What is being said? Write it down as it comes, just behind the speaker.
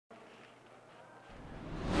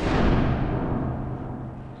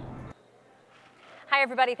Hi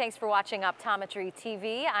everybody, thanks for watching Optometry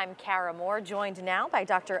TV. I'm Kara Moore, joined now by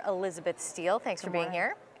Dr. Elizabeth Steele. Thanks for being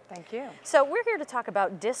here. Thank you. So we're here to talk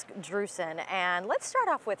about Disc Drusen, and let's start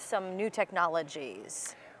off with some new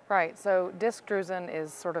technologies. Right, so Disc Drusen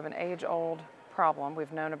is sort of an age-old problem.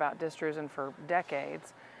 We've known about Disc Drusen for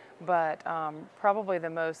decades, but probably the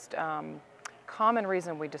most common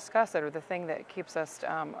reason we discuss it, or the thing that keeps us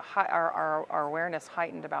our awareness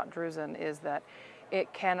heightened about Drusen, is that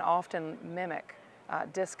it can often mimic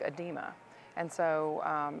disc edema. And so,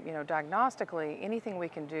 diagnostically, anything we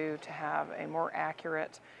can do to have a more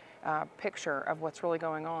accurate picture of what's really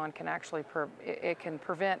going on can actually it can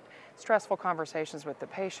prevent stressful conversations with the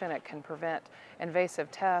patient. It can prevent invasive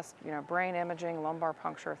tests, brain imaging, lumbar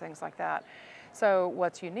puncture, things like that. So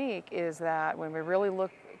what's unique is that when we really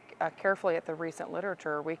look carefully at the recent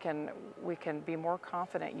literature, we can be more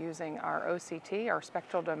confident using our OCT, our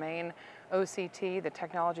spectral domain OCT, the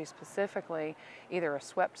technology specifically, either a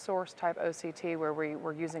swept source type OCT where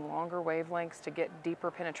we're using longer wavelengths to get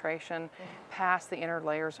deeper penetration past the inner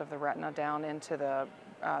layers of the retina down into the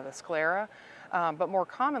sclera. But more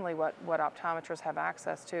commonly, what optometrists have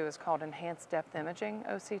access to is called enhanced depth imaging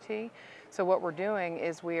OCT. So what we're doing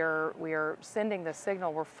is we are sending the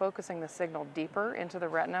signal, we're focusing the signal deeper into the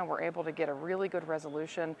retina. We're able to get a really good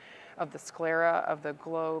resolution of the sclera, of the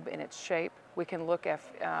globe in its shape. We can look at,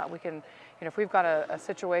 if we've got a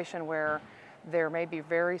situation where there may be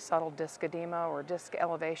very subtle disc edema or disc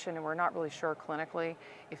elevation, and we're not really sure clinically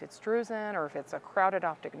if it's drusen or if it's a crowded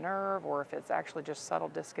optic nerve or if it's actually just subtle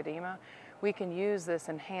disc edema. We can use this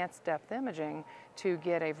enhanced depth imaging to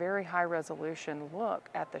get a very high resolution look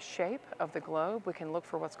at the shape of the globe. We can look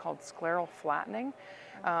for what's called scleral flattening.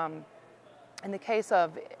 In the case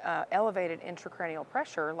of elevated intracranial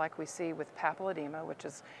pressure, like we see with papilledema, which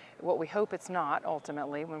is what we hope it's not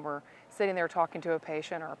ultimately when we're sitting there talking to a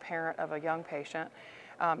patient or a parent of a young patient,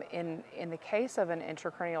 in the case of an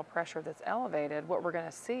intracranial pressure that's elevated, what we're going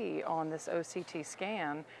to see on this OCT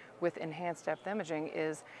scan with enhanced depth imaging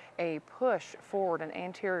is a push forward, an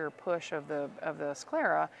anterior push of the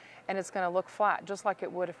sclera, and it's going to look flat, just like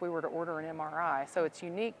it would if we were to order an MRI. So it's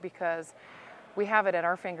unique because we have it at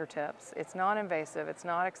our fingertips. It's non-invasive, it's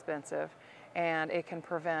not expensive, and it can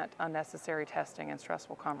prevent unnecessary testing and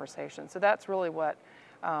stressful conversations. So that's really what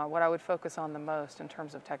I would focus on the most in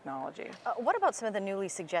terms of technology. What about some of the newly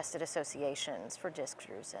suggested associations for Disc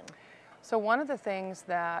Drusen? So one of the things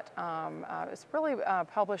that is really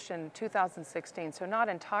published in 2016, so not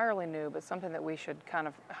entirely new, but something that we should kind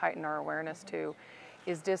of heighten our awareness to,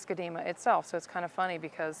 is disc edema itself. So it's kind of funny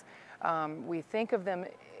because we think of them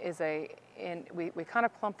as we kind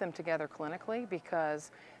of clump them together clinically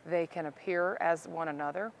because they can appear as one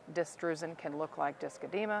another. Disc drusen can look like disc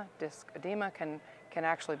edema can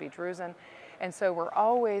actually be drusen. And so we're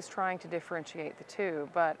always trying to differentiate the two.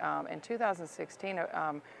 But in 2016,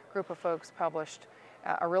 a group of folks published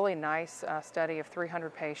a really nice study of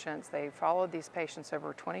 300 patients. They followed these patients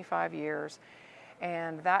over 25 years.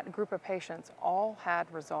 And that group of patients all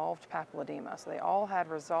had resolved papilledema. So they all had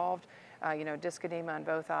resolved disc edema in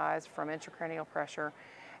both eyes from intracranial pressure.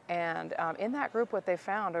 And in that group, what they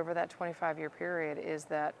found over that 25-year period is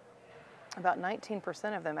that about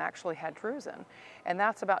 19% of them actually had drusen. And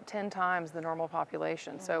that's about 10 times the normal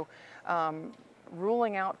population. So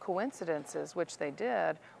ruling out coincidences, which they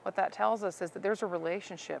did, what that tells us is that there's a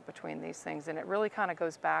relationship between these things, and it really kind of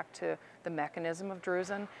goes back to the mechanism of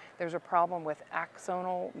drusen. There's a problem with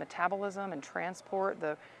axonal metabolism and transport.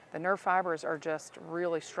 The nerve fibers are just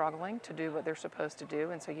really struggling to do what they're supposed to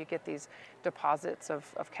do, and so you get these deposits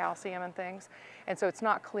of calcium and things. And so it's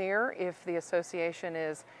not clear if the association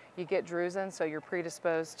is you get drusen, so you're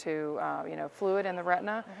predisposed to fluid in the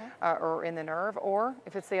retina or in the nerve, or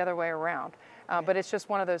if it's the other way around. But it's just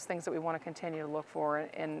one of those things that we want to continue to look for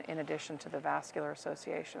in addition to the vascular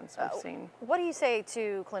associations we've seen. What do you say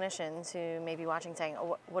to clinicians who may be watching saying,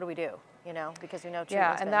 oh, what do we do? Because we know treatment's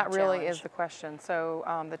Yeah, and that really challenge. is the question. So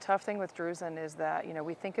the tough thing with drusen is that,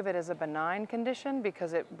 we think of it as a benign condition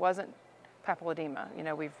because it wasn't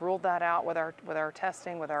papilledema. We've ruled that out with our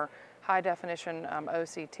testing, with our high definition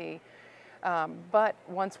OCT. But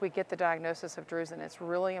once we get the diagnosis of drusen, it's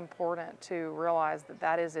really important to realize that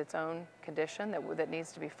that is its own condition that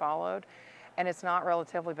needs to be followed, and it's not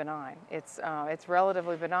relatively benign. It's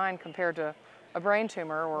relatively benign compared to a brain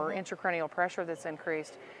tumor or intracranial pressure that's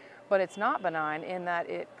increased, but it's not benign in that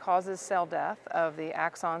it causes cell death of the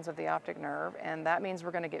axons of the optic nerve, and that means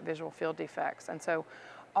we're going to get visual field defects. And so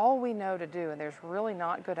all we know to do, and there's really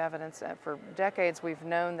not good evidence. For decades we've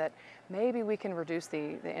known that maybe we can reduce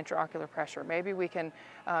the intraocular pressure. Maybe we can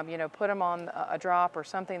you know, put them on a drop or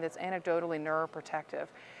something that's anecdotally neuroprotective.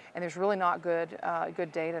 And there's really not good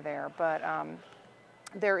data there. But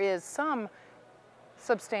there is some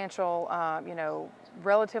substantial, you know,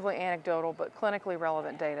 relatively anecdotal but clinically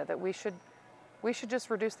relevant data that we should just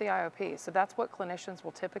reduce the IOP. So that's what clinicians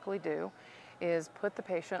will typically do, is put the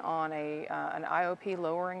patient on an IOP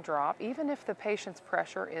lowering drop. Even if the patient's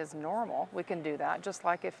pressure is normal, we can do that, just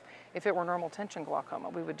like if it were normal tension glaucoma,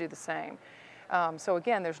 we would do the same. So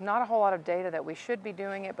again, there's not a whole lot of data that we should be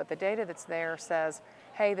doing it, but the data that's there says,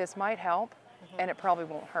 hey, this might help, and it probably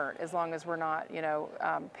won't hurt, as long as we're not, you know,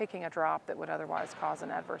 picking a drop that would otherwise cause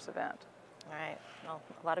an adverse event. All right. Well,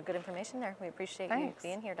 a lot of good information there. We appreciate you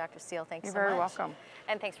being here, Dr. Steele. Thanks so much. You're very welcome.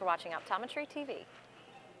 And thanks for watching Optometry TV.